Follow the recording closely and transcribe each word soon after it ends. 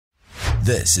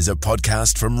This is a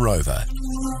podcast from Rover.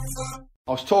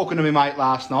 I was talking to my mate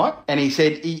last night, and he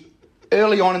said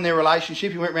early on in their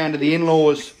relationship, he went round to the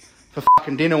in-laws for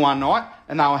fucking dinner one night,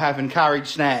 and they were having curried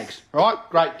snags, right?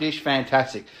 Great dish,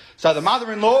 fantastic. So the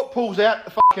mother-in-law pulls out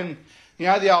the fucking,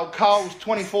 the old Coles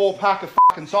 24-pack of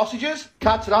fucking sausages,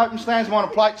 cuts it open, slams them on a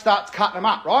plate, starts cutting them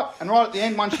up, right? And right at the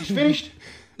end, once she's finished,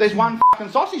 there's one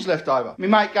fucking sausage left over.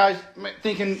 My mate goes,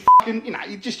 thinking, fucking,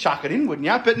 you'd just chuck it in, wouldn't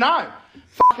you? But no,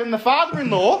 fucking the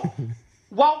father-in-law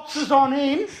waltzes on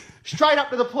in, straight up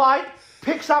to the plate,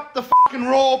 picks up the fucking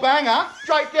raw banger,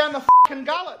 straight down the fucking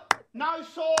gullet. No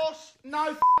sauce,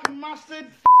 no fucking mustard,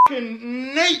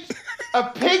 fucking neat. A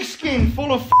pigskin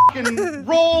full of fucking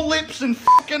raw lips and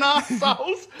fucking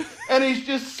arseholes, and he's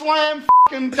just slam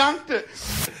fucking dunked it.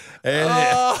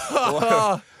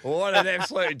 What an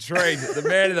absolute treat. The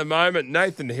man of the moment,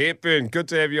 Nathan Hepburn. Good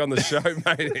to have you on the show,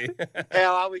 matey.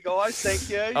 How are we, guys? Thank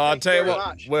you. I'll tell you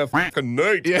what, we're fucking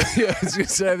neat. Yeah, I was going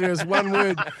to say, there is one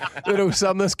word that'll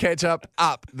sum this catch up,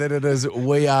 that it is,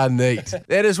 we are neat.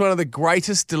 That is one of the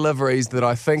greatest deliveries that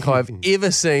I think I've ever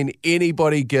seen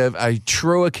anybody give a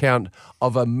true account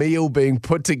of a meal being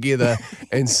put together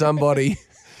and somebody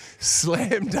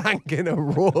slam dunk in a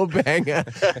raw banger.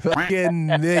 Fucking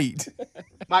neat.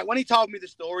 Mate, when he told me the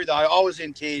story, though, I was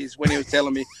in tears when he was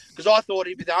telling me, because I thought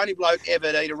he'd be the only bloke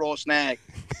ever to eat a raw snag.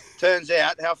 Turns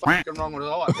out, how fucking wrong was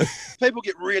I? People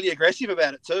get really aggressive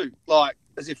about it too, like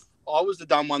as if I was the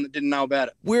dumb one that didn't know about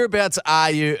it. Whereabouts are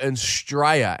you in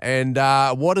Australia, and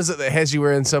what is it that has you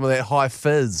wearing some of that high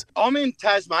fizz? I'm in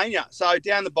Tasmania, so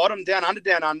down the bottom, down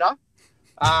under.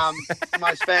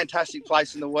 Most fantastic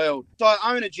place in the world. So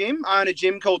I own a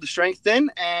gym called the Strength Den,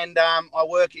 and I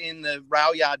work in the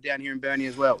rail yard down here in Burnie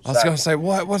as well. I was going to say,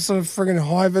 what sort of friggin'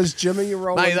 high-vis gym are you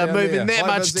rolling? Mate, they're moving that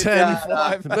much tin.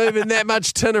 Moving that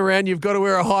much tin around, you've got to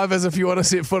wear a high-vis if you want to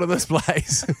set foot in this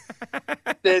place.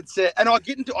 That's it. And I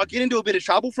get into a bit of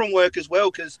trouble from work as well,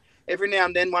 because every now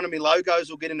and then one of my logos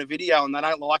will get in a video and they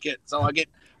don't like it, so I get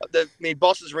my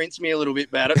bosses rinse me a little bit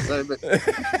about it. So,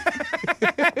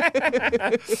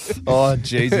 Oh,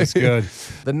 Jesus, good.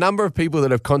 The number of people that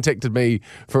have contacted me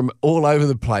from all over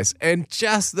the place, and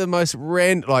just the most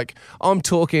I'm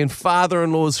talking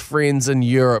father-in-law's friends in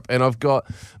Europe, and I've got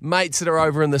mates that are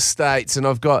over in the States, and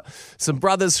I've got some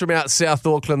brothers from out South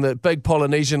Auckland, the big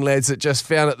Polynesian lads that just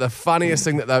found it the funniest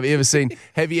thing that they've ever seen.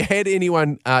 Have you had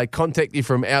anyone contact you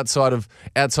from outside of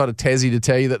Tassie to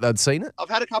tell you that they'd seen it? I've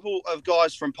had a couple of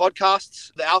guys from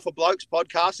podcasts, the Alpha Blokes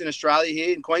podcast in Australia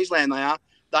here in Queensland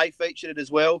they featured it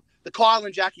as well. The Kyle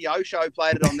and Jackie O show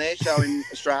played it on their show in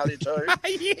Australia too.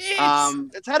 Yes!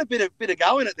 It's had a bit of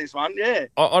go in it, this one, yeah.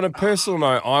 On a personal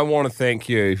note, I want to thank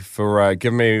you for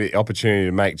giving me the opportunity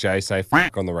to make Jay say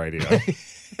 "f*** on the radio.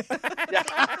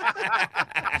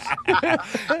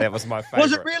 That was my favourite.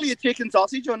 Was it really a chicken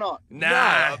sausage or not?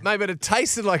 No, mate, but it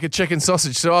tasted like a chicken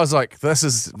sausage. So I was like, this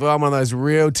is one of those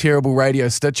real terrible radio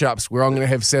stitch-ups where I'm going to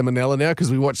have salmonella now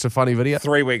because we watched a funny video.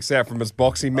 3 weeks out from his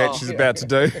boxing match he's about to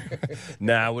do.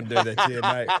 Nah, I wouldn't do that to you,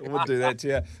 mate. I wouldn't do that to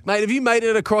you. Mate, have you made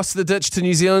it across the ditch to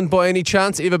New Zealand by any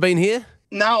chance? Ever been here?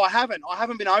 No, I haven't. I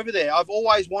haven't been over there. I've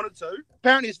always wanted to.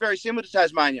 Apparently it's very similar to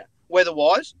Tasmania,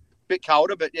 weather-wise. A bit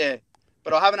colder, but yeah.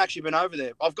 But I haven't actually been over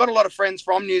there. I've got a lot of friends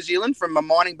from New Zealand, from my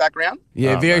mining background.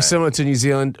 Yeah, very similar to New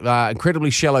Zealand. Incredibly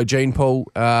shallow gene pool,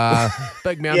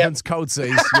 big mountains, cold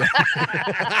seas.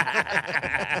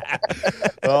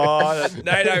 No,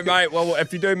 mate. Well,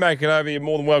 if you do make it over, you're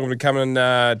more than welcome to come and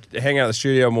hang out at the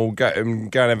studio, and we'll go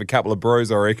and have a couple of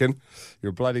brews, I reckon. You're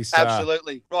a bloody star.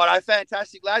 Absolutely. Righto,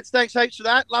 fantastic, lads. Thanks heaps for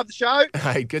that. Love the show.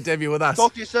 Hey, good to have you with us.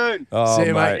 Talk to you soon. Oh, see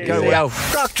you, mate. Go well.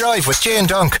 Rock Drive with Jay and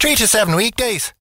Dunk, 3 to 7 weekdays.